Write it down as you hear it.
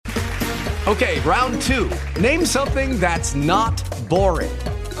Okay, round two. Name something that's not boring.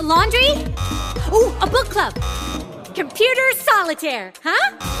 A laundry? Ooh, a book club. Computer solitaire,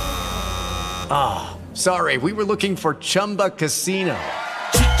 huh? Ah, sorry, we were looking for Chumba Casino.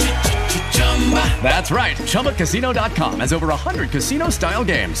 That's right, ChumbaCasino.com has over 100 casino-style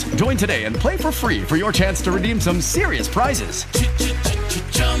games. Join today and play for free for your chance to redeem some serious prizes.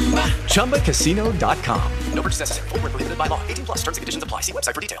 ChumbaCasino.com. No purchase necessary. Void where prohibited by law. 18 plus terms and conditions apply. See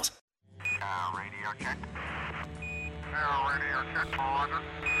website for details. Radio check. Radio check, Paul. And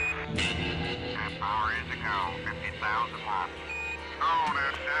power is a go. 50,000 watts. Oh,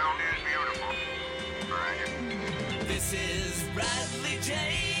 that sound is beautiful. Roger. This is Bradley J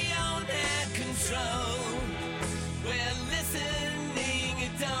on air control. We're listening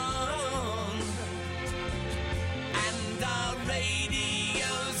at dawn. And our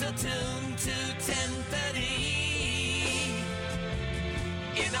radios are tuned to 1030.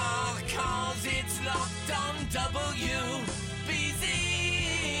 In our cars it's locked on WBZ.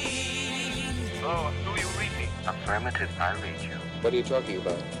 Oh, who you reading? Affirmative, I read you. What are you talking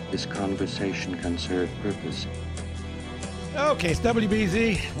about? This conversation can serve purpose. Okay, it's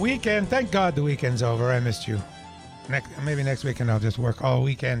WBZ weekend. Thank God the weekend's over. I missed you. Maybe next weekend I'll just work all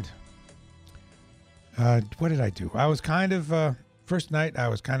weekend. What did I do? I was kind of, first night, I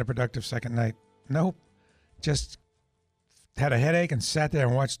was kind of productive. Second night, nope. Just had a headache and sat there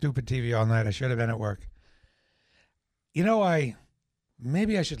and watched stupid TV all night. I should have been at work. You know,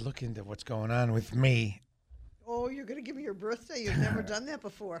 maybe I should look into what's going on with me. Oh, you're going to give me your birthday? You've never done that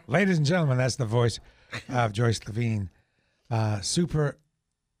before. Ladies and gentlemen, that's the voice of Joyce Levine, superstar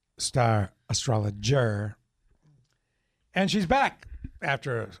astrologer. And she's back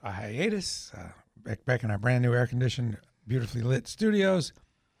after a hiatus, back in our brand new air-conditioned, beautifully lit studios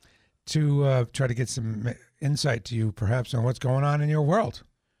to try to get some insight to you, perhaps, on what's going on in your world.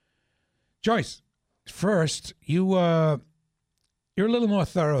 Joyce, first, you're a little more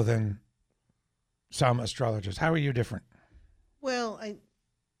thorough than some astrologers. How are you different? Well,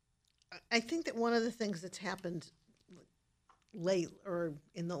 I think that one of the things that's happened late or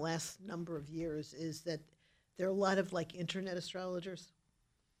in the last number of years is that there are a lot of like internet astrologers,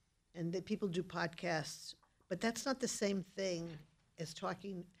 and that people do podcasts, but that's not the same thing as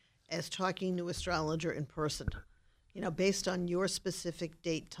talking to astrologer in person. You know, based on your specific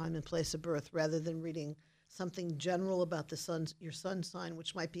date, time, and place of birth, rather than reading something general about your sun sign,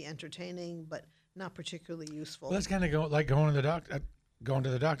 which might be entertaining but not particularly useful. Well, that's kind of going to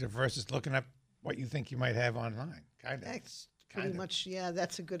the doctor versus looking up what you think you might have online. Kind of. That's pretty much, yeah,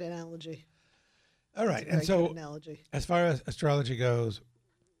 that's a good analogy. All right. And so, as far as astrology goes,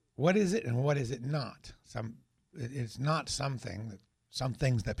 what is it and what is it not? It's not some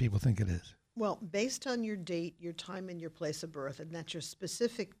things that people think it is. Well, based on your date, your time, and your place of birth, and that's your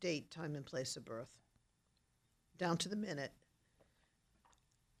specific date, time, and place of birth, down to the minute,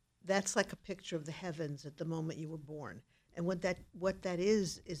 that's like a picture of the heavens at the moment you were born. And what that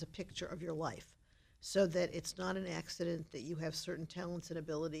is a picture of your life, so that it's not an accident that you have certain talents and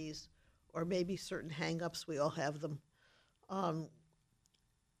abilities, or maybe certain hang-ups. We all have them.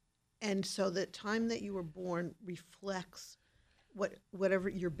 And so the time that you were born reflects whatever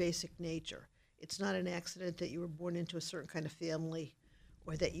your basic nature. It's not an accident that you were born into a certain kind of family,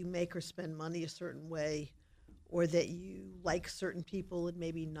 or that you make or spend money a certain way, or that you like certain people and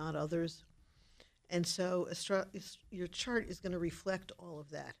maybe not others. And so your chart is going to reflect all of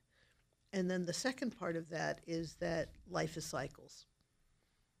that. And then the second part of that is that life is cycles,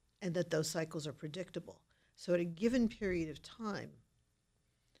 and that those cycles are predictable. So at a given period of time,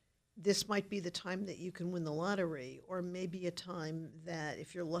 this might be the time that you can win the lottery, or maybe a time that,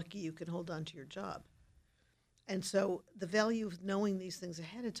 if you're lucky, you can hold on to your job. And so the value of knowing these things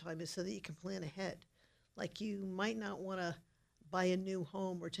ahead of time is so that you can plan ahead. Like, you might not want to buy a new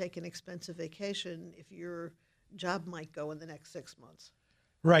home or take an expensive vacation if your job might go in the next 6 months.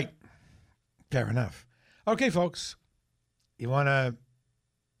 Right. Fair enough. Okay, folks, you want to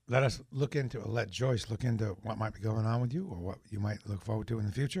let Joyce look into what might be going on with you, or what you might look forward to in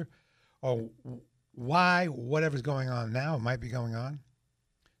the future, or why whatever's going on now might be going on?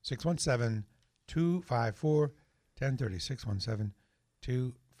 617-254-1030.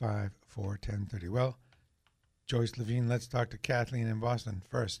 617-254-1030. Well, Joyce Levine, let's talk to Kathleen in Boston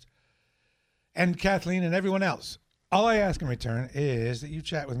first. And Kathleen and everyone else, all I ask in return is that you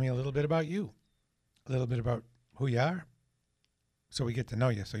chat with me a little bit about you, a little bit about who you are, so we get to know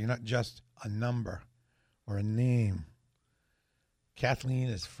you, so you're not just a number or a name. Kathleen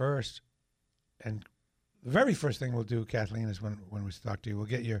is first, and the very first thing we'll do, Kathleen, is when we talk to you, we'll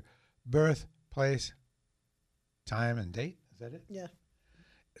get your birth, place, time, and date. Is that it? Yeah.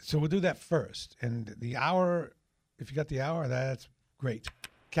 So we'll do that first. And the hour, if you got the hour, that's great.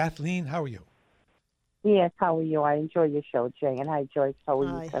 Kathleen, how are you? Yes, how are you? I enjoy your show, Jay. And hi, Joyce. How are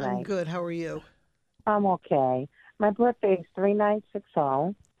Hi, you tonight? I'm good. How are you? I'm okay. My birthday is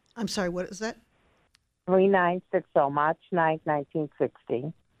 3960. I'm sorry, what is that? 3960, March 9th,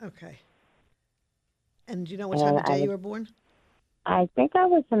 1960. Okay. And do you know what time of day you were born? I think I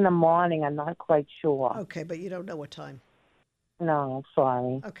was in the morning. I'm not quite sure. Okay, but you don't know what time. No,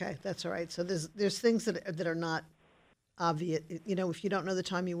 sorry. Okay, that's all right. So there's things that are not obvious. You know, if you don't know the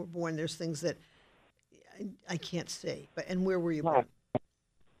time you were born, there's things that I can't see. And where were you born?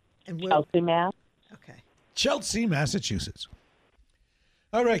 And where? Chelsea, Mass. Okay. Chelsea, Massachusetts.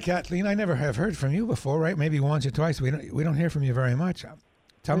 All right, Kathleen, I never have heard from you before, right? Maybe once or twice. We don't hear from you very much.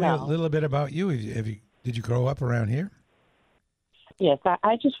 Tell me a little bit about you. Did you grow up around here? Yes,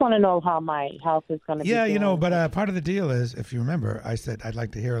 I just want to know how my health is going to be. Yeah, you know, doing. but part of the deal is, if you remember, I said I'd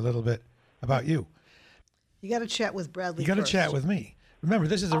like to hear a little bit about you. You got to chat with Bradley. You got to first. chat with me. Remember,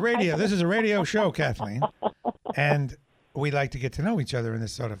 this is a radio show, Kathleen, and we like to get to know each other in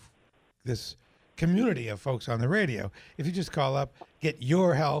this community of folks on the radio. If you just call up, get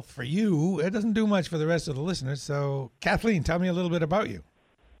your health for you, it doesn't do much for the rest of the listeners. So, Kathleen, tell me a little bit about you.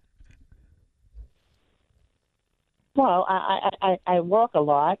 Well, I work a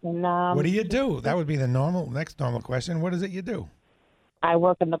lot, and What do you do? That would be the next normal question. What is it you do? I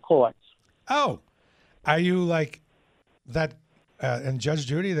work in the courts. Oh, are you like that? And Judge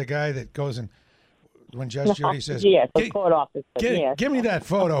Judy, the guy that goes and when Judge Judy says, yes, the court officer. Yes. Give me that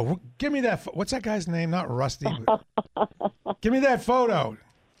photo. Give me that. What's that guy's name? Not Rusty. Give me that photo.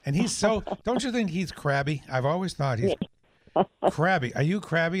 And he's so. Don't you think he's crabby? I've always thought he's crabby. Are you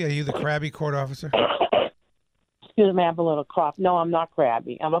crabby? Are you the crabby court officer? Excuse me, I have a little cough. No, I'm not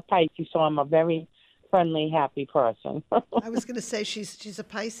crabby. I'm a Pisces, so I'm a very friendly, happy person. I was going to say she's a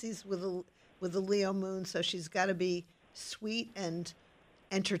Pisces with a Leo moon, so she's got to be sweet and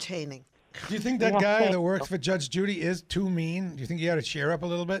entertaining. Do you think that guy that works for Judge Judy is too mean? Do you think you ought to cheer up a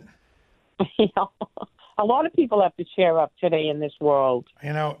little bit? A lot of people have to cheer up today in this world.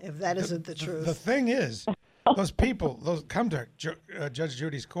 You know, if that isn't the truth. The thing is, those people, those come to Judge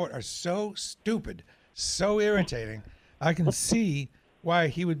Judy's court are so stupid, so irritating. I can see why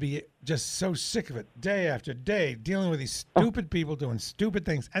he would be just so sick of it day after day, dealing with these stupid people doing stupid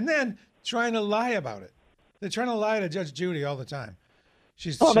things and then trying to lie about it. They're trying to lie to Judge Judy all the time.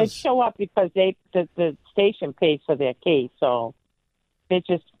 They show up because the station pays for their case, so they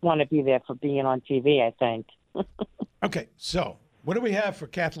just want to be there for being on TV, I think. Okay, so what do we have for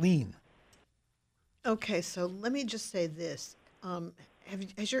Kathleen? Okay, so let me just say this.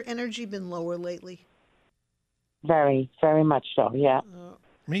 Has your energy been lower lately? Very, very much so, yeah.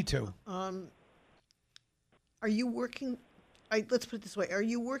 Me too. Are you working? Let's put it this way. Are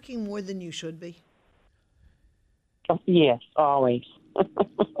you working more than you should be? Yes, always.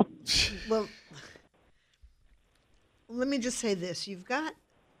 Well, let me just say this. You've got,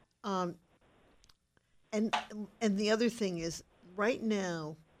 and the other thing is, right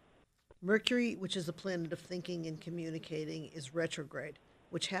now, Mercury, which is a planet of thinking and communicating, is retrograde,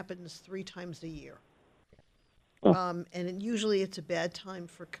 which happens 3 times a year. And usually it's a bad time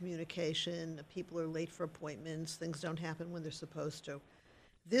for communication. People are late for appointments. Things don't happen when they're supposed to.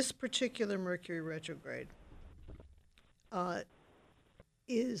 This particular Mercury retrograde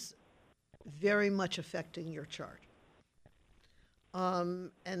is very much affecting your chart.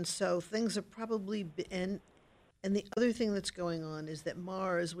 And so things are probably, and the other thing that's going on is that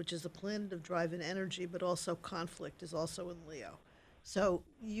Mars, which is a planet of drive and energy, but also conflict, is also in Leo. So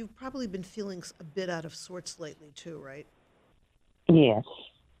you've probably been feeling a bit out of sorts lately too, right? Yes.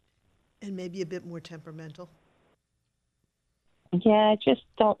 And maybe a bit more temperamental? Yeah, I just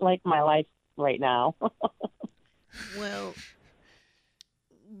don't like my life right now. Well,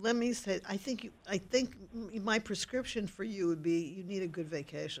 let me say, I think my prescription for you would be you need a good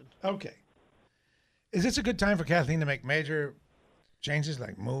vacation. Okay. Is this a good time for Kathleen to make major changes,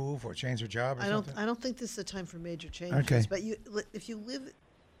 like move or change her job or something? I don't think this is a time for major changes. Okay. But if you live,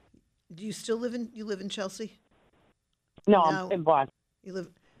 do you still live in Chelsea? No, I'm in Boston. You live,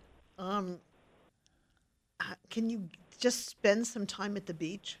 can you just spend some time at the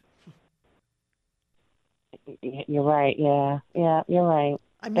beach? You're right, yeah, you're right.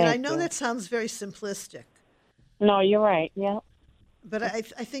 I mean, Thank I know you. that sounds very simplistic. No, you're right, yeah. But I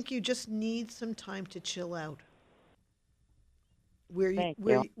think you just need some time to chill out. Where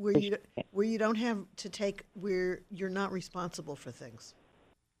you don't have to take, where you're not responsible for things.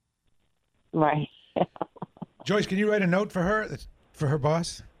 Right. Joyce, can you write a note for her, for her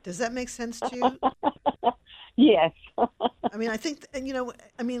boss? Does that make sense to you? Yes. I mean, I think,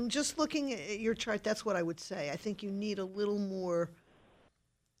 and just looking at your chart, that's what I would say. I think you need a little more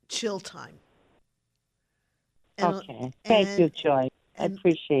chill time. Okay. Thank you, Joy. I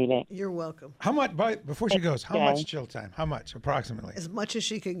appreciate it. You're welcome. How much, before she goes, how much Okay. chill time? How much, approximately? As much as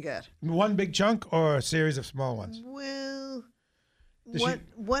she can get. One big chunk or a series of small ones? Well, Does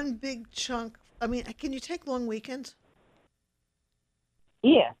one big chunk. I mean, can you take long weekends?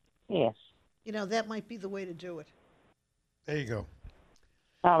 Yeah. Yes. That might be the way to do it. There you go.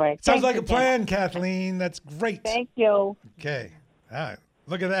 All right. Sounds Thank like you, a plan, Kathleen. That's great. Thank you. Okay. All right.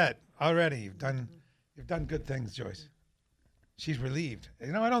 Look at that. Already you've done good things, Joyce. She's relieved.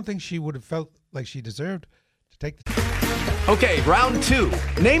 I don't think she would have felt like she deserved to take the Okay, round two.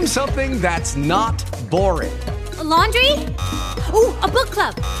 Name something that's not boring. A laundry? Ooh, a book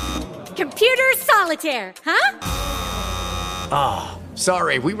club. Computer solitaire, huh?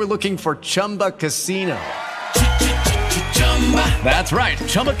 Sorry, we were looking for Chumba Casino. That's right.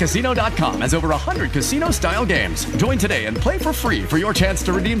 ChumbaCasino.com has over 100 casino-style games. Join today and play for free for your chance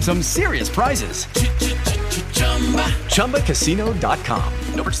to redeem some serious prizes. ChumbaCasino.com.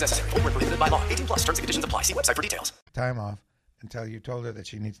 No purchase necessary. Void where prohibited by law. 18+ terms and conditions apply. See website for details. time off until you told her that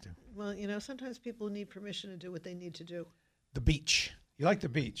she needs to. Well, sometimes people need permission to do what they need to do. The beach. You like the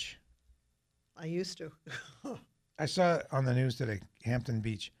beach? I used to. I saw on the news today, Hampton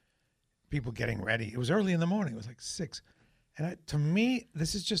Beach, people getting ready. It was early in the morning. It was like 6. And to me,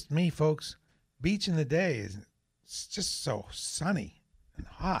 this is just me, folks. Beach in the day it's just so sunny and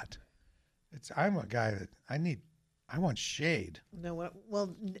hot. I'm a guy that I want shade. No,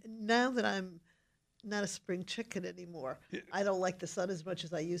 well, now that I'm not a spring chicken anymore, I don't like the sun as much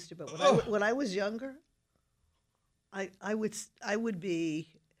as I used to. But when I was younger, I would be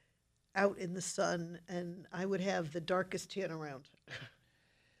out in the sun, and I would have the darkest tan around.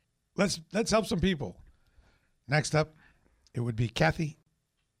 Let's help some people. Next up, it would be Kathy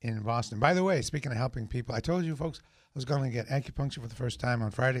in Boston. By the way, speaking of helping people, I told you folks I was going to get acupuncture for the first time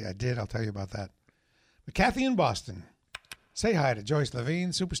on Friday. I did. I'll tell you about that. But Kathy in Boston, say hi to Joyce Levine,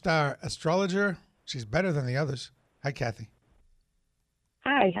 superstar astrologer. She's better than the others. Hi, Kathy.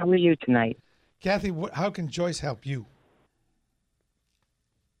 Hi, how are you tonight? Kathy, how can Joyce help you?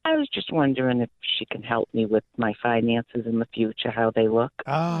 I was just wondering if she can help me with my finances in the future, how they look.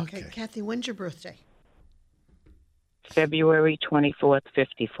 Okay. Kathy, when's your birthday? February 24th,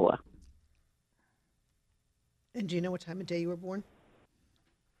 54. And do you know what time of day you were born?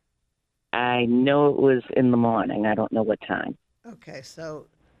 I know it was in the morning. I don't know what time. Okay,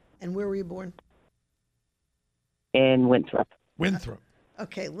 and where were you born? In Winthrop. Winthrop.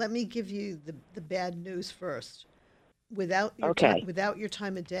 Okay, let me give you the bad news first. Without your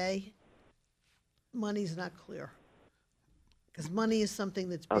time of day, money's not clear. Because money is something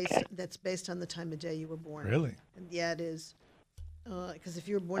that's based on the time of day you were born. Really? And yeah, it is. Because if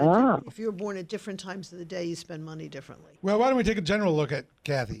you were born at different times of the day, you spend money differently. Well, why don't we take a general look at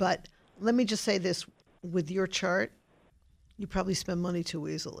Kathy? But let me just say this: with your chart, you probably spend money too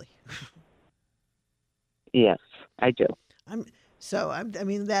easily. Yes, I do. I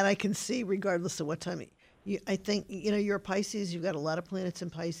mean that I can see regardless of what time. I think you're a Pisces. You've got a lot of planets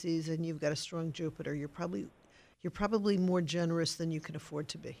in Pisces, and you've got a strong Jupiter. You're probably more generous than you can afford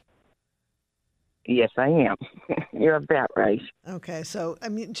to be. Yes, I am. You're about right. Okay, so I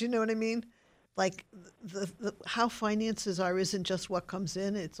mean, do you know what I mean? Like the how finances are isn't just what comes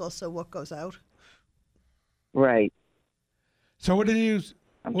in; it's also what goes out. Right. So what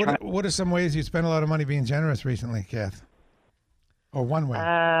are some ways you spent a lot of money being generous recently, Kath? Or one way?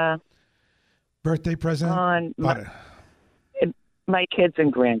 Birthday present? On my kids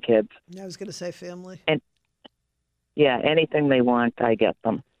and grandkids. I was going to say family. And yeah, anything they want, I get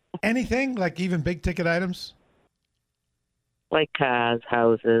them. Anything? Like even big ticket items? Like cars,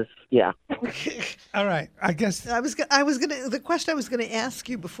 houses, yeah. All right, I guess the question I was gonna ask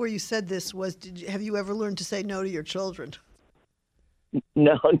you before you said this was, have you ever learned to say no to your children?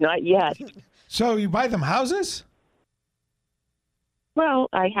 No, not yet. So you buy them houses? Well,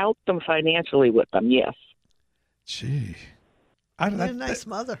 I help them financially with them, yes. Gee. You're a nice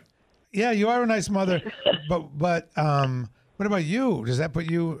mother. Yeah, you are a nice mother. but what about you? Does that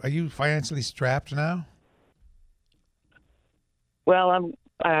put you, are you financially strapped now? Well,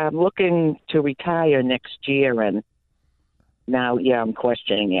 I'm looking to retire next year, and now, I'm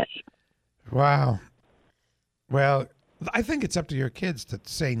questioning it. Wow. Well, I think it's up to your kids to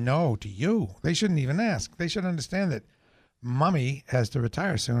say no to you. They shouldn't even ask. They should understand that mommy has to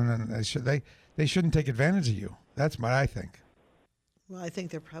retire soon, and they shouldn't take advantage of you. That's what I think. Well, I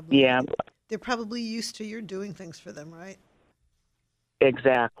think they're probably used to your doing things for them, right?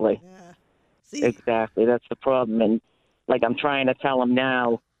 Exactly. Yeah. See, Exactly. That's the problem. And like I'm trying to tell them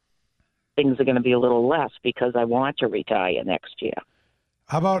now, things are going to be a little less because I want to retire next year.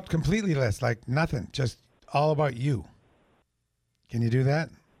 How about completely less, like nothing, just all about you? Can you do that?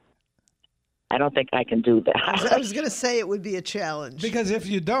 I don't think I can do I that. was going to say it would be a challenge. Because if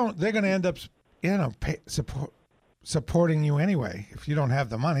you don't, they're going to end up, supporting you anyway. If you don't have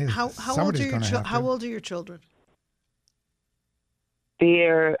the money, How old somebody's are your going to have to. How old are your children?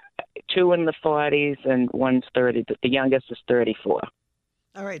 They're 2 in the 40s and one's 30. The youngest is 34.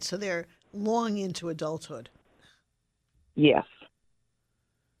 All right, so they're long into adulthood. Yes.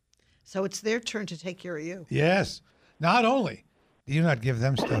 So it's their turn to take care of you. Yes. Not only do you not give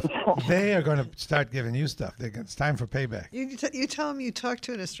them stuff, they are going to start giving you stuff. It's time for payback. You tell them you talked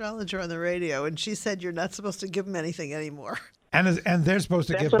to an astrologer on the radio, and she said you're not supposed to give them anything anymore. And they're supposed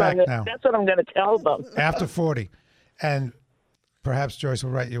to give what back I'm, now That's what I'm going to tell them. after 40. And perhaps Joyce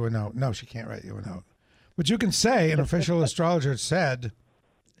will write you a note. No, she can't write you a note. But you can say an official astrologer said,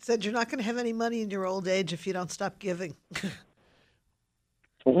 Said you're not going to have any money in your old age if you don't stop giving.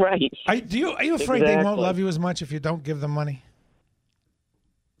 Right. are you afraid they won't Exactly. love you as much if you don't give them money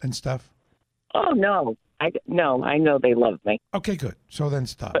and stuff? Oh, no. I know they love me. Okay, good. So then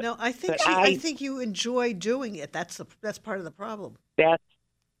stop. No, I think But I I- think you enjoy doing it. That's part of the problem.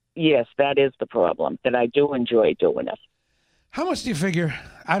 Yes, that is the problem, that I do enjoy doing it. How much do you figure?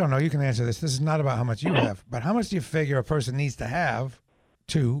 I don't know. You can answer this. This is not about how much you have, but how much do you figure a person needs to have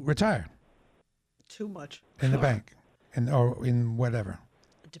to retire Too much. in the bank, or in whatever?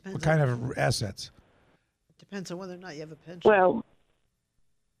 It depends. What kind of assets? Depends on whether or not you have a pension. Well,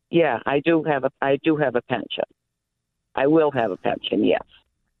 yeah, I do have a pension. I will have a pension, yes.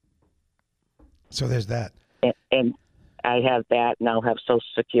 So there's that. And I have that, and I'll have Social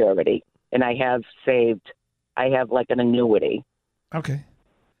Security. And I have saved, I have like an annuity. Okay.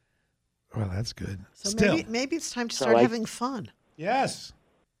 Well, that's good. so Still, maybe it's time to So start I- having fun. yes.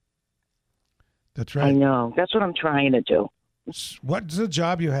 That's I right. know. That's what I'm trying to do. What's the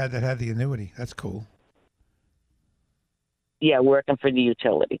job you had that had the annuity? That's cool. Yeah, working for the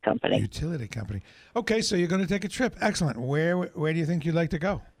utility company. Utility company. Okay, so you're going to take a trip. Excellent. Where do you think you'd like to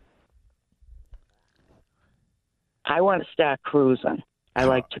go? I want to start cruising. I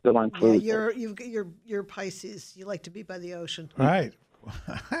like to go on Yeah, cruises. you're Pisces. You like to be by the ocean. All right.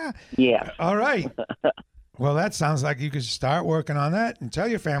 Yeah. All right. Well, that sounds like you could start working on that and tell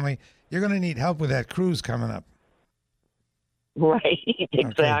your family you're going to need help with that cruise coming up. Right.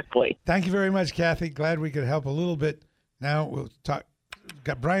 Exactly. Thank you very much, Kathy. Glad we could help a little bit. Now we'll talk.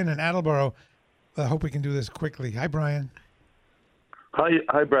 Got Brian in Attleboro. I hope we can do this quickly. Hi, Brian.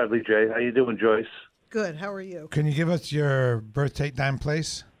 Hi, Bradley J. How you doing, Joyce? Good. How are you? Can you give us your birth date, time,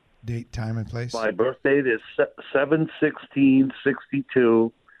 place? Date, time, and place. My birth date is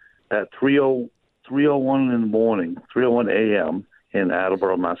 7/16/62 at 3:01 in the morning, 3:01 a.m. in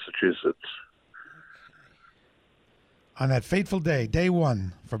Attleboro, Massachusetts. On that fateful day, day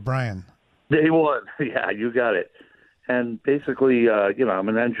one for Brian. Day one. Yeah, you got it. And basically, I'm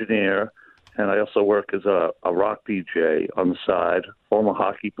an engineer, and I also work as a rock DJ on the side, former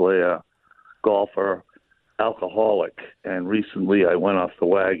hockey player, golfer, alcoholic. And recently I went off the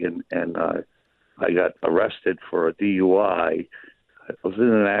wagon, and I got arrested for a DUI. I was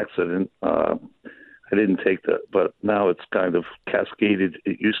in an accident. I didn't take but now it's kind of cascaded.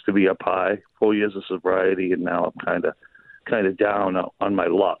 It used to be up high, 4 years of sobriety, and now I'm kind of down on my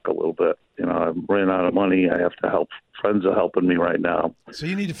luck a little bit. I'm running out of money. I have to help. Friends are helping me right now. So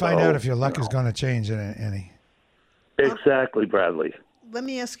you need to find out if your luck is going to change any. Exactly, Bradley. Let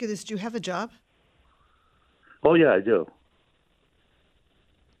me ask you this: do you have a job? Oh, yeah, I do.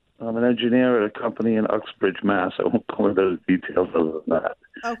 I'm an engineer at a company in Uxbridge, Mass. I won't go into the details other than that.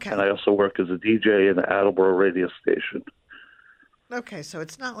 Okay. And I also work as a DJ in the Attleboro radio station. Okay, so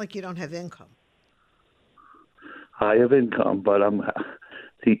it's not like you don't have income. I have income, but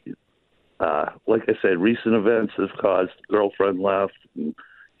like I said, recent events have caused girlfriend left, and,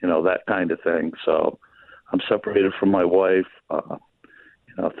 that kind of thing. So I'm separated from my wife.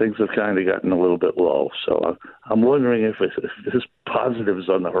 Things have kind of gotten a little bit low. So I'm wondering if there's positives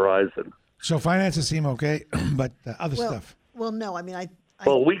on the horizon. So finances seem okay, but other stuff. Well, no. I mean,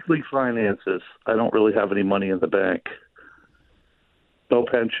 Well, weekly finances, I don't really have any money in the bank. No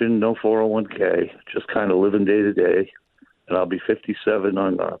pension, no 401k, just kind of living day to day. And I'll be 57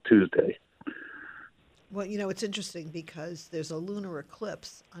 on Tuesday. Well, it's interesting because there's a lunar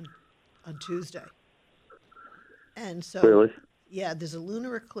eclipse on Tuesday. And so, Really? Yeah, there's a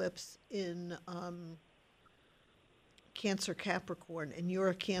lunar eclipse in Cancer Capricorn, and you're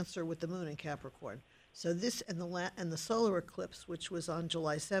a Cancer with the moon in Capricorn. So this and the solar eclipse, which was on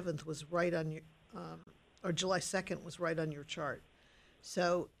July 7th, was right on your, or July 2nd was right on your chart.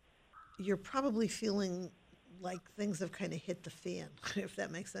 So you're probably feeling like things have kind of hit the fan, if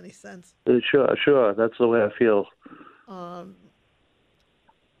that makes any sense. Sure. That's the way I feel.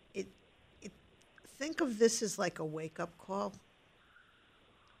 Think of this as like a wake-up call.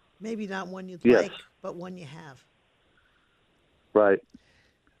 Maybe not one you'd Yes. like, but one you have. Right.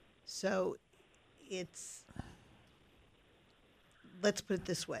 So let's put it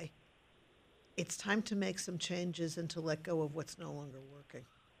this way. It's time to make some changes and to let go of what's no longer working.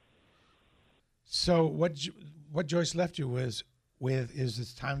 So what Joyce left you with is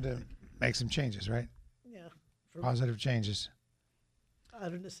it's time to make some changes, right? Yeah. Positive changes.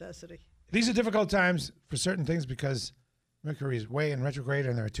 Out of necessity. These are difficult times for certain things because Mercury is way in retrograde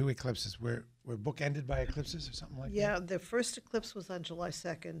and there are 2 eclipses. We're bookended by eclipses or something like that? Yeah, the first eclipse was on July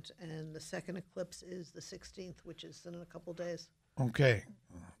 2nd, and the second eclipse is the 16th, which is in a couple days. Okay.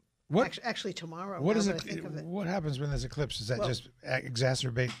 Actually tomorrow. What now is that it? I think of it. What happens when there's eclipse? Does that Well- just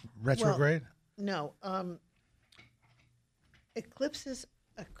exacerbate retrograde? No. Eclipses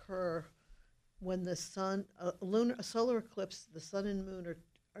occur when the sun, a solar eclipse, the sun and moon are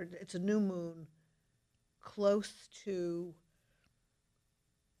it's a new moon close to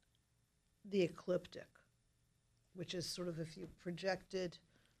the ecliptic, which is sort of if you projected.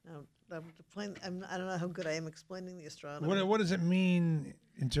 Now, I don't know how good I am explaining the astronomy. What does it mean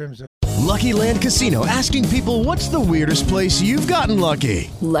in terms of? Lucky Land Casino, asking people, what's the weirdest place you've gotten lucky?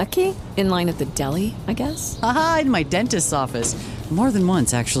 Lucky? In line at the deli, I guess? Aha, in my dentist's office. More than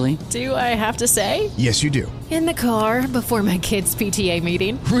once, actually. Do I have to say? Yes, you do. In the car before my kids' PTA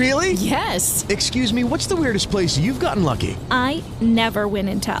meeting. Really? Yes. Excuse me, what's the weirdest place you've gotten lucky? I never win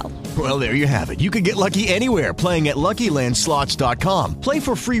and tell. Well, there you have it. You can get lucky anywhere, playing at LuckyLandSlots.com. Play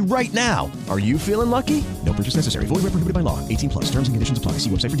for free right now. Are you feeling lucky? No purchase necessary. Void where prohibited by law. 18+. Terms and conditions apply. See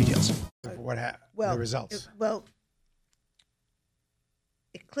website for details. The results?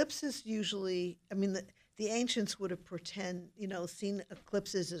 Eclipses usually, the ancients would have seen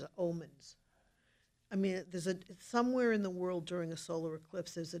eclipses as omens. Somewhere in the world during a solar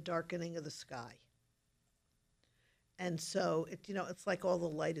eclipse, there's a darkening of the sky. And so, it's like all the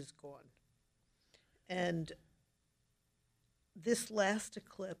light is gone. And this last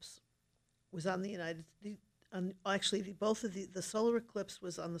eclipse was on the the solar eclipse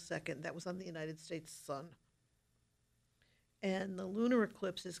was on the 2nd. That was on the United States sun. And the lunar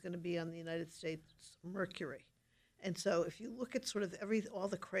eclipse is going to be on the United States Mercury. And so if you look at sort of all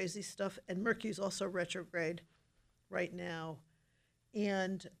the crazy stuff, and Mercury's also retrograde right now,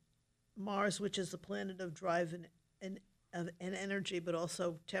 and Mars, which is the planet of drive and energy, but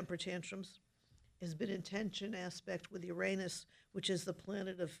also temper tantrums, has been in tension aspect with Uranus, which is the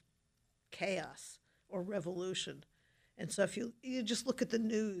planet of chaos or revolution. And so if you just look at the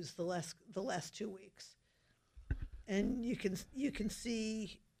news the last 2 weeks, and you can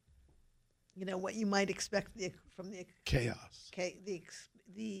see, what you might expect from the chaos,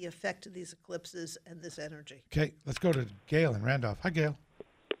 the effect of these eclipses and this energy. Okay, let's go to Gail in Randolph. Hi, Gail.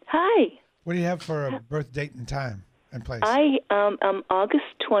 Hi. What do you have for a birth date and time and place? I'm August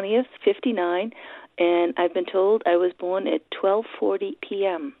 20th, 59, and I've been told I was born at 12:40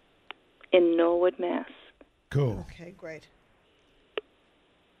 p.m. in Norwood, Mass. Cool. Okay, great.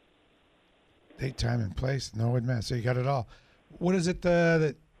 Date, time, and place, Norwood, Mass. So you got it all. What is it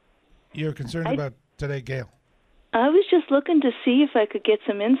that you're concerned about today, Gail? I was just looking to see if I could get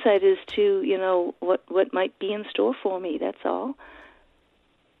some insight as to, what might be in store for me. That's all.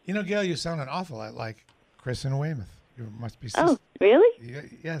 Gail, you sound an awful lot like Chris in Weymouth. You must be. Oh,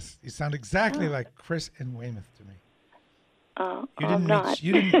 really? Yes, you sound exactly like Chris in Weymouth to me. I'm not.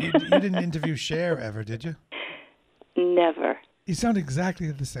 You didn't interview Cher ever, did you? Never. You sound exactly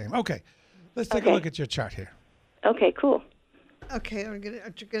the same. Okay, let's take a look at your chart here. Okay, cool. Okay, aren't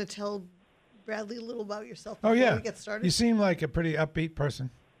you going to tell Bradley a little about yourself Oh, before yeah. we get started? You seem like a pretty upbeat person.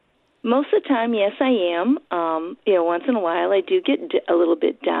 Most of the time, yes, I am. Once in a while, I do get a little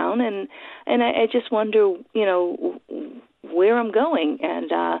bit down, and I just wonder, where I'm going.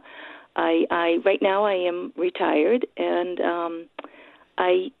 And I right now I am retired, and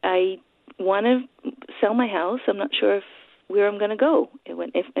I want to sell my house. I'm not sure where I'm going to go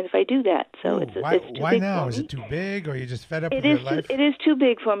if I do that. So it's too why big now? for Is me. it too big, or are you just fed up with It your is. life? It is too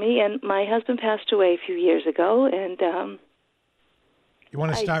big for me, and my husband passed away a few years ago, and. You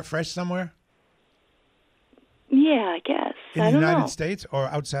want to start fresh somewhere? Yeah, I guess. In I the don't United know. States or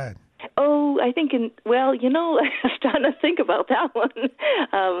outside? Oh, I think I'm starting to think about that one.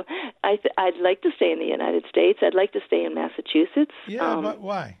 I'd like to stay in the United States. I'd like to stay in Massachusetts. Yeah, but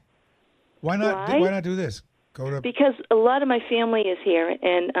why? Why not? Why? Why not do this? Go to. Because a lot of my family is here,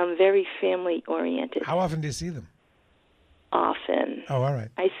 and I'm very family-oriented. How often do you see them? Often. Oh, all right.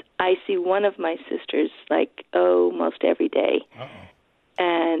 I see one of my sisters, most every day. Uh-oh.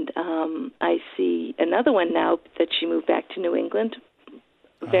 And I see another one now that she moved back to New England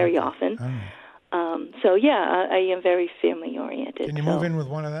very often. All right. I am very family-oriented. Can you move in with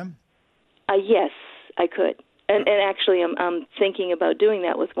one of them? Yes, I could. And actually, I'm thinking about doing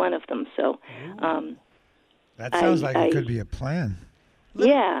that with one of them. So, that sounds like it could be a plan.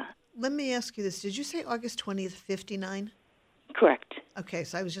 Let me ask you this. Did you say August 20th, 59? Correct. Okay,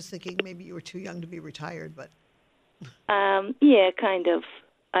 so I was just thinking maybe you were too young to be retired, but... Yeah, kind of.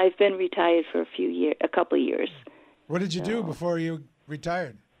 I've been retired for a couple of years. What did you do before you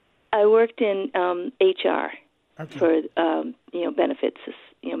retired? I worked in HR for benefits,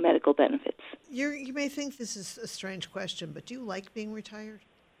 medical benefits. You may think this is a strange question, but do you like being retired?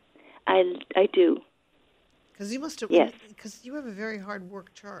 I do. Because you must have. Yes. Because you have a very hard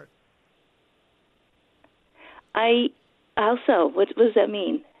work chart. How so? What does that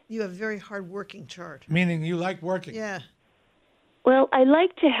mean? You have a very hard working chart. Meaning you like working. Yeah. Well, I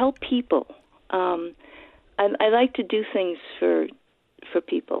like to help people. I like to do things for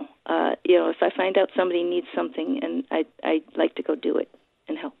people. If I find out somebody needs something, and I like to go do it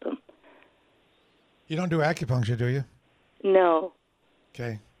and help them. You don't do acupuncture, do you? No.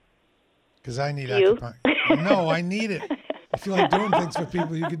 Okay. Because I need acupuncture. No, I need it. If you like doing things for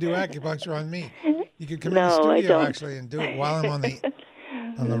people, you could do acupuncture on me. You could come in the studio actually and do it while I'm on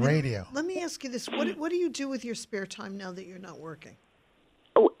the radio. Let me ask you this: What do you do with your spare time now that you're not working?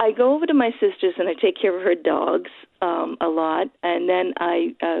 I go over to my sister's and I take care of her dogs a lot, and then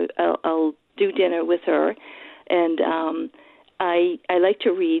I'll do dinner with her, and I like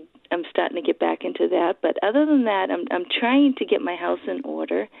to read. I'm starting to get back into that, but other than that, I'm trying to get my house in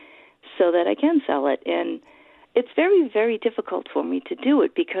order so that I can sell it, and it's very, very difficult for me to do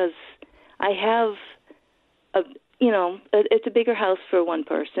it because I have it's a bigger house for one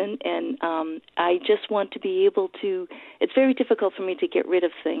person, and I just want to be able to. It's very difficult for me to get rid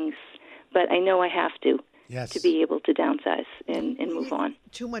of things, but I know I have to be able to downsize and move on.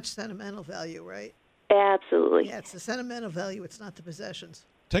 Too much sentimental value, right? Absolutely. Yeah, it's the sentimental value. It's not the possessions.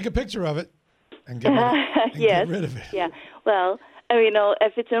 Take a picture of it and get rid of it. Yeah. Well,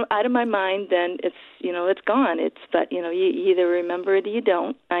 if it's out of my mind, then it's gone. But you either remember it or you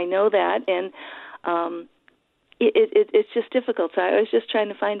don't. I know that, and it's just difficult. So I was just trying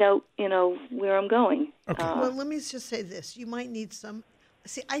to find out, where I'm going. Okay. Well, let me just say this: you might need some.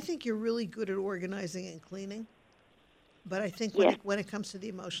 See, I think you're really good at organizing and cleaning, but I think when it comes to the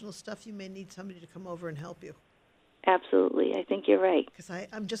emotional stuff, you may need somebody to come over and help you. Absolutely, I think you're right. Because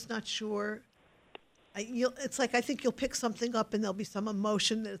I'm just not sure. It's like I think you'll pick something up and there'll be some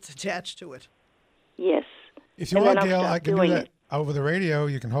emotion that's attached to it. Yes. If you want, Gail, I can do that over the radio.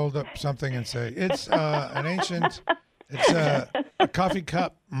 You can hold up something and say, it's an ancient, it's a coffee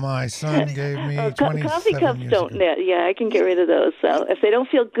cup my son gave me 27 coffee cups years don't, ago. Yeah, I can get rid of those. So if they don't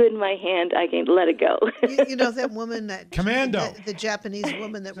feel good in my hand, I can let it go. You know that woman, Commando. The Japanese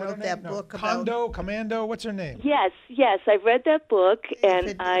woman that wrote that book about... Commando, what's her name? Yes, I've read that book,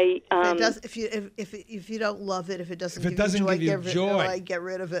 and if you don't love it, if it doesn't give you joy, get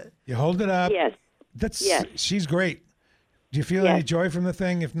rid of it. You hold it up. Yes. She's great. Do you feel any joy from the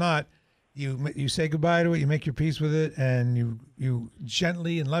thing? If not, you say goodbye to it, you make your peace with it, and you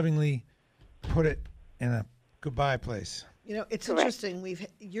gently and lovingly put it in a goodbye place. It's interesting.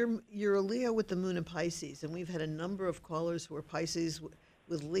 You're a Leo with the moon in Pisces, and we've had a number of callers who are Pisces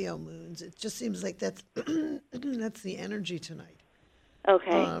with Leo moons. It just seems like that's that's the energy tonight.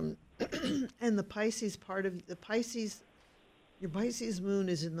 Okay. And the Pisces part of the Pisces, your Pisces moon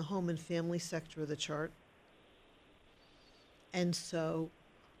is in the home and family sector of the chart, and so.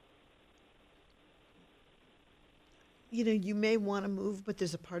 You may want to move, but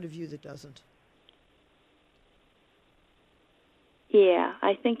there's a part of you that doesn't. Yeah,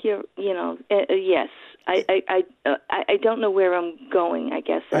 I think you're. Yes. I don't know where I'm going. I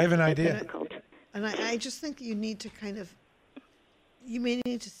guess I have an idea. Difficult. And I just think you need to you may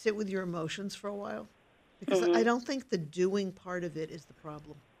need to sit with your emotions for a while, because I don't think the doing part of it is the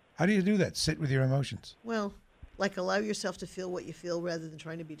problem. How do you do that? Sit with your emotions. Well, allow yourself to feel what you feel rather than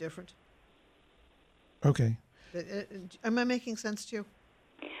trying to be different. Okay. Am I making sense to you?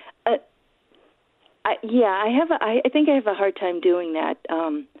 I think I have a hard time doing that.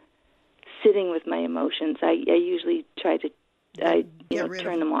 Sitting with my emotions, I usually try to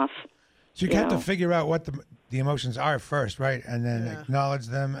turn them off. So you have to figure out what the emotions are first, right? And then acknowledge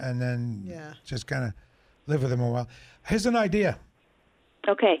them, and then just kind of live with them a while. Here's an idea.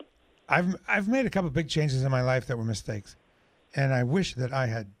 Okay. I've made a couple of big changes in my life that were mistakes, and I wish that I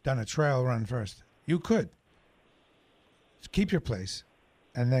had done a trail run first. You could keep your place,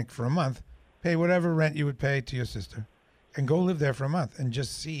 and then for a month, pay whatever rent you would pay to your sister, and go live there for a month and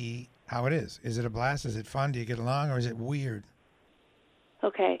just see how it is. Is it a blast? Is it fun? Do you get along, or is it weird?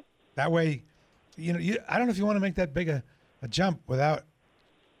 Okay. That way, I don't know if you want to make that big a jump without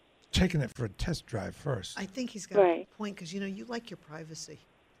taking it for a test drive first. I think he's got a point because, you like your privacy.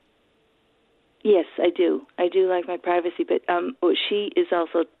 Yes, I do. I do like my privacy, but she is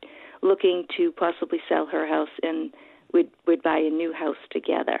also looking to possibly sell her house, and we'd buy a new house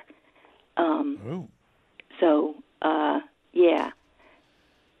together. So, yeah.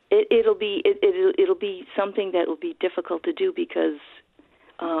 It'll be something that will be difficult to do because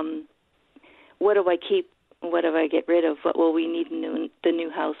what do I keep? What do I get rid of? What will we need in the new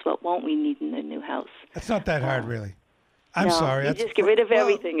house? What won't we need in the new house? It's not that hard, really. I'm no, sorry. You just get rid of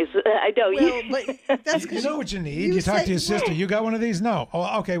everything. I know. But that's you know what you need. You talk to your sister. You got one of these? No.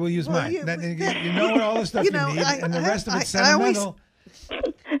 Oh, okay. We'll use mine. You know what all the stuff you need, and the rest of it's sentimental.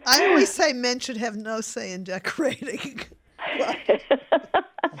 I always say men should have no say in decorating.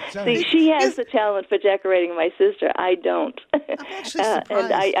 See, she has the talent for decorating. My sister, I don't. I'm actually surprised.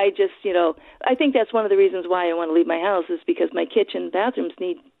 And I just, I think that's one of the reasons why I want to leave my house is because my kitchen and bathrooms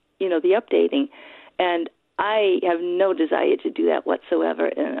need, the updating, and I have no desire to do that whatsoever.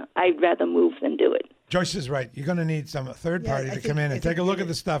 And I'd rather move than do it. Joyce is right. You're going to need some third party to come in and take a look at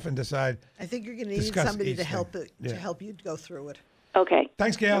the stuff and decide. I think you're going to need somebody to help you go through it. Okay.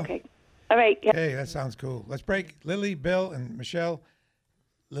 Thanks, Gail. Okay. All right. Hey, that sounds cool. Let's break. Lily, Bill, and Michelle.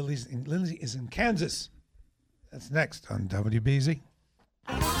 Lily is in Kansas. That's next on WBZ.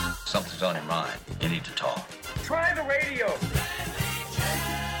 Something's on your mind. You need to talk. Try the radio.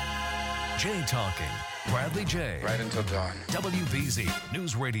 Jay talking. Bradley J. Right until dawn. WBZ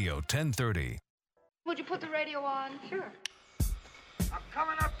News Radio 1030. Would you put the radio on? Sure. I'm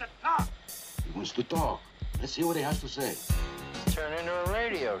coming up to talk. He wants to talk. Let's hear what he has to say. Let's turn into a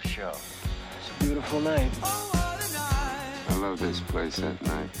radio show. It's a beautiful night. I love this place at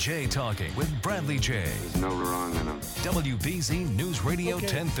night. Jay talking with Bradley J. There's no wrong in them. WBZ News Radio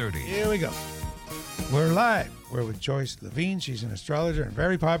 1030. Here we go. We're live. We're with Joyce Levine. She's an astrologer and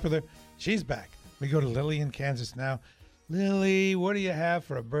very popular. She's back. We go to Lily in Kansas now. Lily, what do you have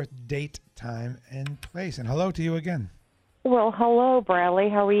for a birth date, time, and place? And hello to you again. Well, hello, Bradley.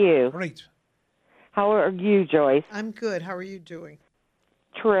 How are you? Great. How are you, Joyce? I'm good. How are you doing?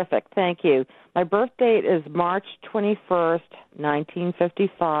 Terrific. Thank you. My birth date is March 21st,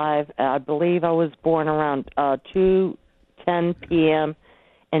 1955. I believe I was born around 2:10 p.m.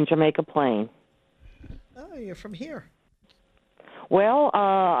 in Jamaica Plain. Oh, you're from here. Well,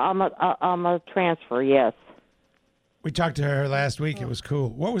 I'm a transfer, yes. We talked to her last week. It was cool.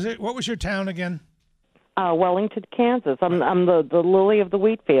 What was it? What was your town again? Wellington, Kansas. I'm the lily of the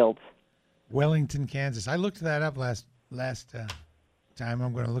wheat fields. Wellington, Kansas. I looked that up last time.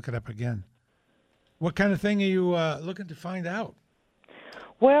 I'm going to look it up again. What kind of thing are you looking to find out?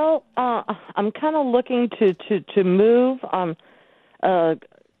 Well, I'm kind of looking to move.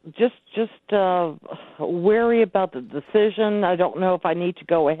 Just wary about the decision. I don't know if I need to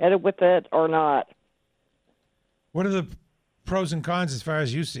go ahead with it or not. What are the pros and cons as far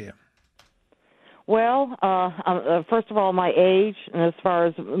as you see it? Well, first of all, my age, and as far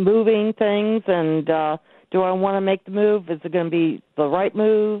as moving things, and do I want to make the move? Is it going to be the right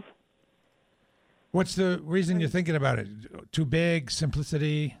move? What's the reason you're thinking about it? Too big,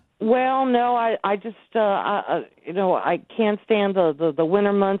 simplicity? Well, no, I just, I can't stand the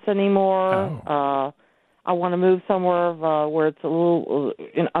winter months anymore. Oh. I want to move somewhere where it's a little,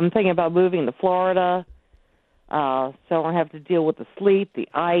 I'm thinking about moving to Florida, so I don't have to deal with the sleet, the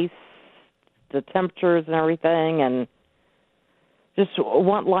ice, the temperatures and everything, and just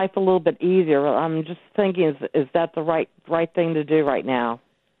want life a little bit easier. I'm just thinking, is that the right thing to do right now?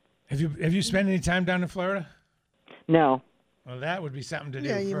 Have you spent any time down in Florida? No. Well, that would be something to do.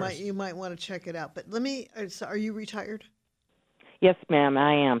 Yeah, first. you might want to check it out. But let me. So are you retired? Yes, ma'am,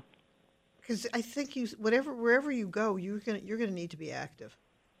 I am. Because I think wherever you go, you're gonna need to be active.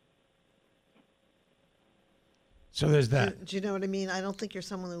 So there's that. Do you know what I mean? I don't think you're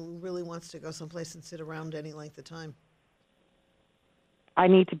someone who really wants to go someplace and sit around any length of time. I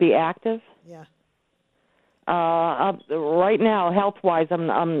need to be active. Yeah. Right now, health-wise,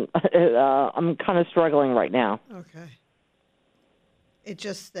 I'm kind of struggling right now. Okay. It's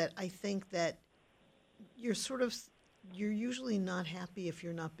just that I think that you're usually not happy if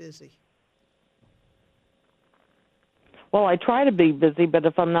you're not busy. Well, I try to be busy, but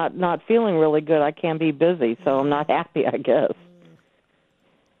if I'm not feeling really good, I can't be busy, so I'm not happy, I guess.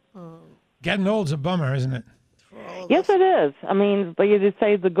 Getting old's a bummer, isn't it? Yes, it is. I mean, but you did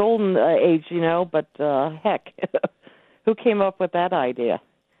say the golden age, but heck, who came up with that idea?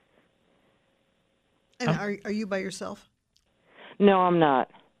 And are you by yourself? No, I'm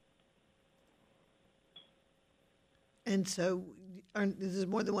not. And so, is there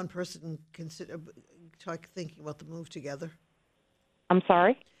more than one person thinking about the move together? I'm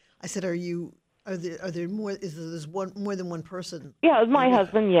sorry? I said, are there more? Is there more than one person? Yeah, it's my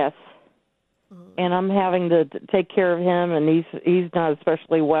husband. Yes. And I'm having to take care of him, and he's not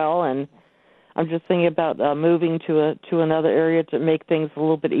especially well, and I'm just thinking about moving to another area to make things a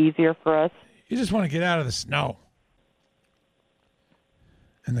little bit easier for us. You just want to get out of the snow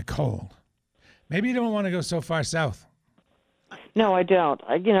and the cold. Maybe you don't want to go so far south. No, I don't.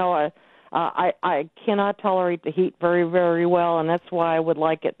 I cannot tolerate the heat very, very well, and that's why I would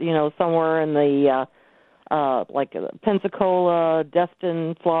like it, somewhere in the like Pensacola,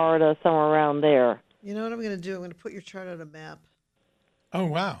 Destin, Florida, somewhere around there. You know what I'm going to do? I'm going to put your chart on a map. Oh,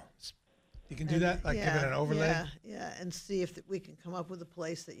 wow. You can do that? Like give it an overlay? Yeah, and see if we can come up with a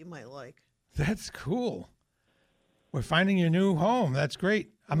place that you might like. That's cool. We're finding your new home. That's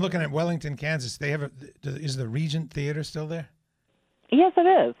great. I'm looking at Wellington, Kansas. Is the Regent Theater still there? Yes, it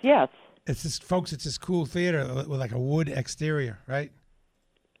is. Yes. It's this cool theater with like a wood exterior, right?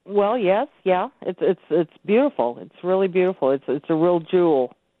 Well, yes, yeah. It's beautiful. It's really beautiful. It's a real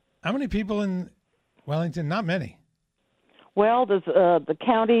jewel. How many people in Wellington? Not many. Well, the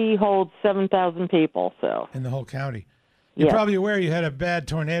county holds 7,000 people. So in the whole county, you're probably aware you had a bad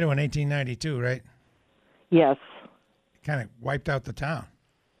tornado in 1892, right? Yes. It kind of wiped out the town.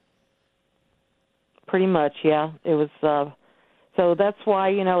 Pretty much, yeah. It was. So that's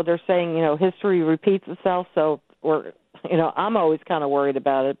why they're saying history repeats itself. So I'm always kind of worried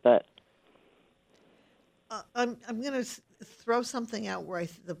about it, but I'm going to throw something out where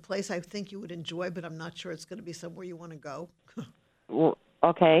the place I think you would enjoy, but I'm not sure it's going to be somewhere you want to go.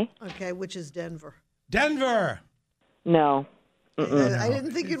 Okay. Okay, which is Denver. Denver. No. I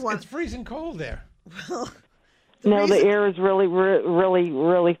didn't think you'd want. It's freezing cold there. Well, the air is really, really,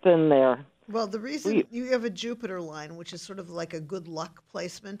 really thin there. Well, the reason you have a Jupiter line, which is sort of like a good luck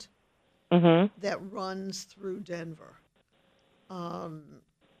placement, that runs through Denver.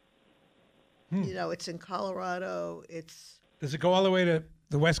 It's in Colorado. Does it go all the way to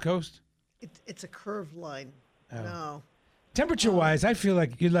the West Coast? It's a curved line. Oh. No. Temperature-wise, I feel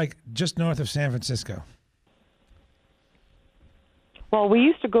like you're like just north of San Francisco. Well, we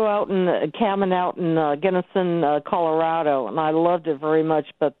used to go out and cabin out in Gunnison, Colorado, and I loved it very much.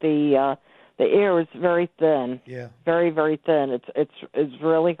 But the air is very thin. Yeah. Very, very thin. It's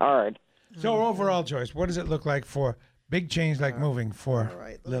really hard. So overall, Joyce, what does it look like for big change like moving for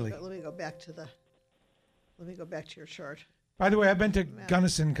Lily? Let me go back to your chart. By the way, I've been to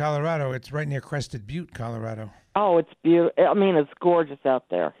Gunnison, Colorado. It's right near Crested Butte, Colorado. Oh, it's beautiful. I mean, it's gorgeous out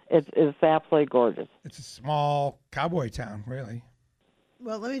there. It's absolutely gorgeous. It's a small cowboy town, really.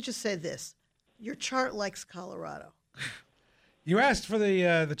 Well, let me just say this: your chart likes Colorado. You asked for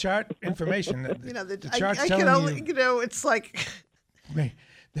the chart information. The chart's I telling can only, you. it's like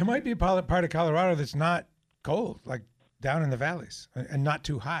there might be a part of Colorado that's not cold, like down in the valleys, and not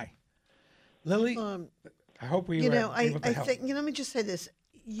too high. Lily, I hope we were able to help. think. Let me just say this: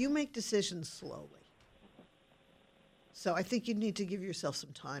 you make decisions slowly, so I think you need to give yourself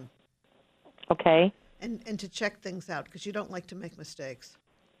some time. Okay. And to check things out because you don't like to make mistakes.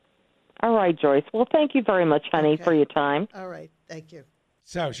 All right, Joyce. Well, thank you very much, honey, for your time. All right, thank you.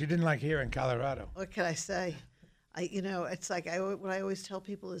 So she didn't like here in Colorado. What can I say? It's like what I always tell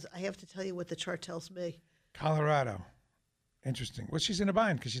people is I have to tell you what the chart tells me. Colorado, interesting. Well, she's in a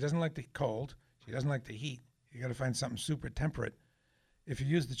bind because she doesn't like the cold. She doesn't like the heat. You got to find something super temperate. If you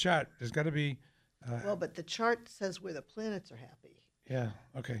use the chart, there's got to be. Well, but the chart says where the planets are happy. Yeah.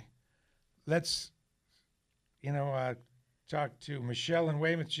 Okay. Let's. Talk to Michelle in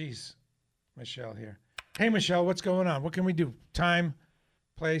Weymouth. Jeez, Michelle here. Hey, Michelle, what's going on? What can we do? Time,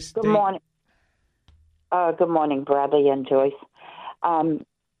 place, Good date? morning. Good morning, Bradley and Joyce.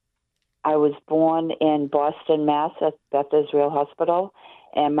 I was born in Boston, Mass. at Beth Israel Hospital,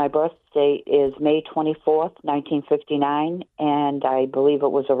 and my birth date is May 24th, 1959, and I believe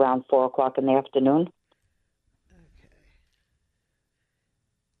it was around 4 o'clock in the afternoon.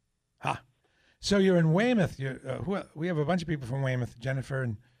 So you're in Weymouth. We have a bunch of people from Weymouth. Jennifer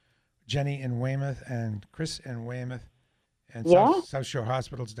and Jenny in Weymouth, and Chris in Weymouth, and South Shore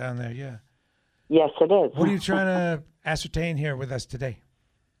Hospital's down there. Yeah. Yes, it is. What are you trying to ascertain here with us today?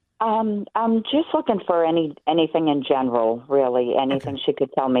 I'm just looking for anything in general, really. Anything she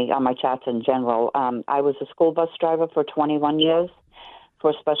could tell me on my charts in general. I was a school bus driver for 21 years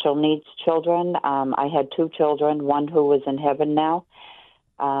for special needs children. I had 2 children, one who is in heaven now,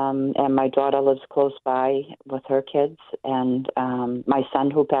 and my daughter lives close by with her kids. And my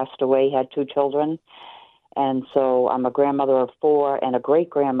son, who passed away, had 2 children. And so I'm a grandmother of 4 and a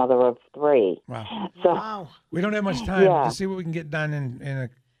great-grandmother of 3. Wow. So we don't have much time Yeah. to see what we can get done in a.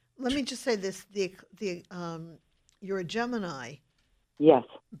 Let me just say this: you're a Gemini. Yes.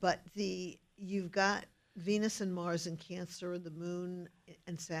 But you've got Venus and Mars in Cancer, the Moon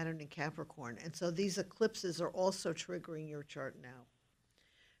and Saturn in Capricorn, and so these eclipses are also triggering your chart now.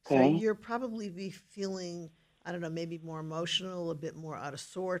 So Okay. you're probably be feeling, I don't know, maybe more emotional, a bit more out of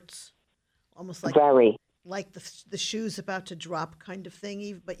sorts, almost like Very. like the shoe's about to drop kind of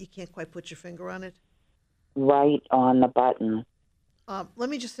thing, but you can't quite put your finger on it. Right on the button. Let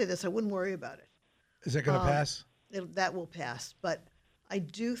me just say this: I wouldn't worry about it. Is it going to pass? That will pass, but I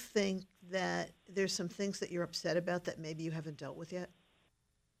do think that there's some things that you're upset about that maybe you haven't dealt with yet.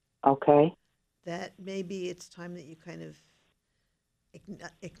 Okay. That maybe it's time that you kind of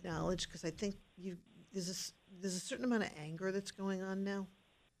acknowledge, because I think there's a certain amount of anger that's going on now,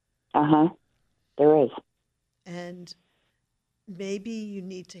 There is. and maybe you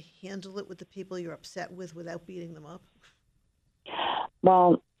need to handle it with the people you're upset with without beating them up.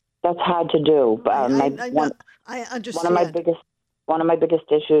 Well, that's hard to do. But I understand. One of my biggest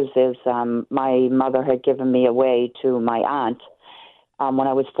issues is my mother had given me away to my aunt when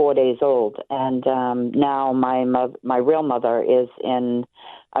I was 4 days old, and now my real mother is in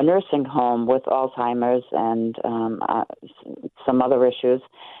a nursing home with Alzheimer's and some other issues,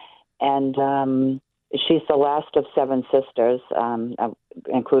 and she's the last of 7 sisters,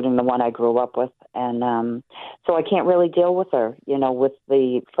 including the one I grew up with, and so I can't really deal with her, with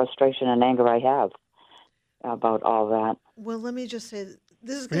the frustration and anger I have about all that. Well, let me just say,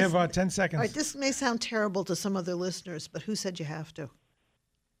 We have about 10 seconds. All right, this may sound terrible to some other listeners, but who said you have to?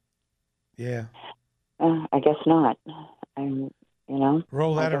 Yeah. I guess not.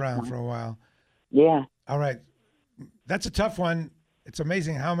 Roll I that guess around not. for a while. Yeah. All right. That's a tough one. It's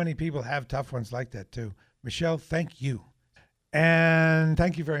amazing how many people have tough ones like that, too. Michelle, thank you. And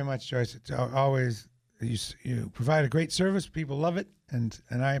thank you very much, Joyce. It's always, you provide a great service. People love it, and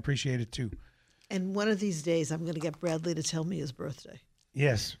I appreciate it, too. And one of these days, I'm going to get Bradley to tell me his birthday.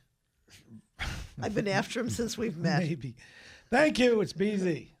 Yes. I've been after him since we've met. Maybe. Thank you. It's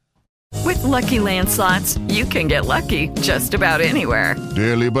BZ. With Lucky Land Slots, you can get lucky just about anywhere.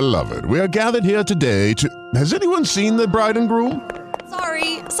 Dearly beloved, we are gathered here today to... Has anyone seen the bride and groom?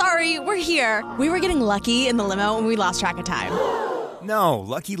 Sorry, we're here. We were getting lucky in the limo and we lost track of time. No,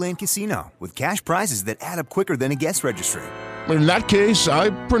 Lucky Land Casino, with cash prizes that add up quicker than a guest registry. In that case, I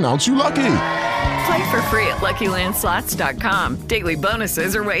pronounce you lucky. Play for free at LuckyLandSlots.com. Daily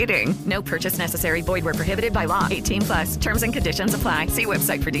bonuses are waiting. No purchase necessary. Void where prohibited by law. 18+. Terms and conditions apply. See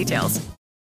website for details.